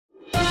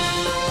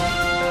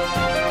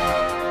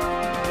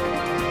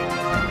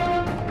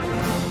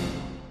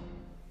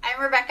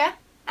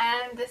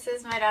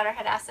is my daughter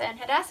Hadassah, and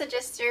Hadassah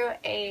just threw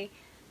a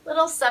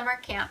little summer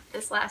camp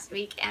this last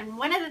week, and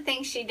one of the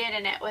things she did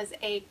in it was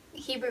a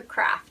Hebrew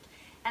craft.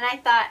 And I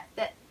thought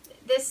that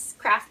this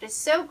craft is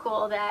so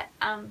cool that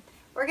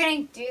we're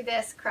going to do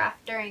this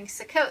craft during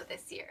Sukkot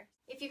this year.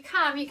 If you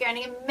come, you're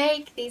going to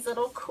make these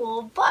little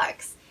cool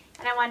books.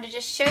 And I wanted to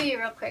just show you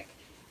real quick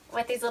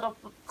what these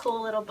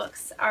cool little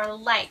books are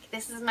like.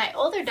 This is my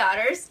older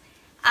daughter's,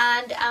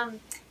 and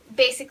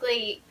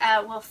basically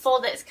we'll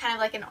fold it. It's kind of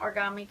like an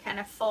origami kind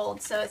of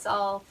fold, so it's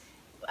all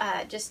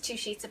just 2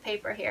 sheets of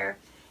paper here.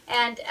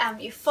 And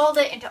you fold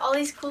it into all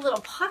these cool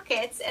little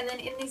pockets, and then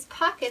in these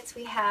pockets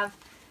we have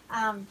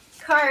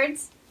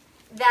cards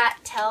that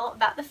tell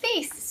about the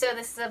feast. So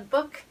this is a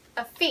book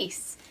of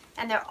feasts,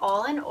 and they're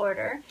all in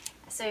order.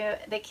 So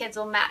the kids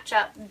will match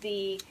up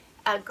the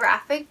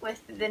graphic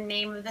with the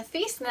name of the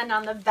feast, and then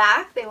on the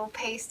back they will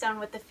paste on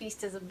what the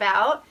feast is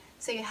about.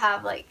 So you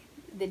have like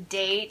the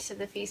date of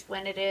the feast,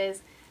 when it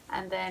is,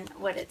 and then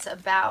what it's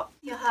about.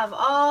 You'll have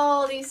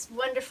all these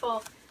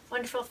wonderful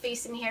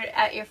feasts in here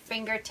at your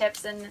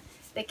fingertips, and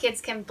the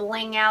kids can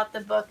bling out the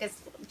book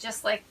as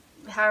just like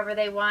however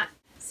they want.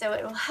 So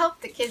it will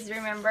help the kids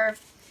remember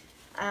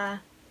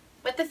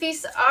what the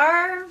feasts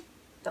are,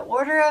 the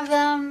order of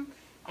them,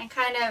 and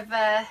kind of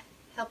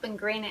help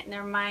ingrain it in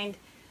their mind,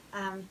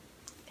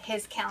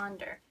 his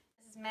calendar.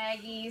 This is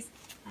Maggie's,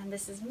 and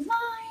this is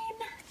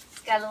mine.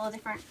 It's got a little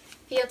different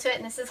feel to it,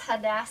 and this is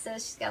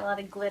Hadassah's. She's got a lot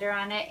of glitter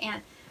on it,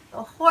 and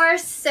a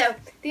horse. So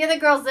the other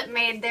girls that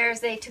made theirs,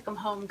 they took them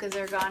home because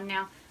they're gone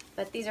now.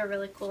 But these are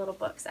really cool little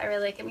books. I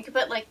really like them. We could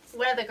put, like,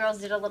 one of the girls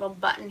did a little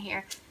button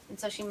here, and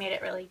so she made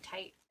it really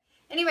tight.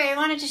 Anyway, I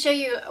wanted to show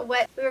you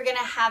what we were going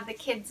to have the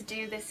kids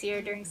do this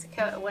year during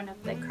Sukkot, one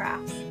of the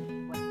crafts.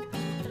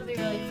 It'll be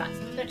really fun.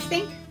 Don't you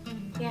think?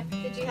 Yeah.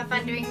 Did you have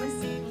fun doing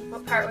this?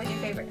 What part was your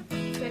favorite?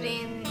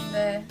 Putting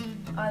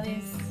all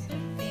these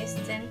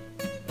feasts in,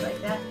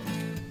 like that.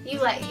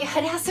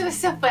 Hadassah was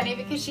so funny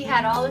because she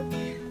had all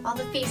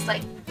the feasts,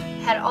 like,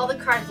 had all the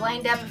cards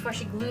lined up before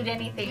she glued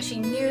anything. She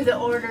knew the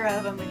order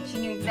of them, and she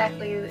knew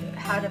exactly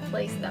how to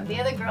place them. The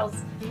other girls,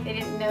 they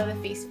didn't know the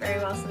feast very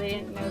well, so they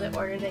didn't know the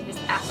order. They just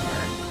asked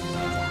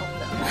her.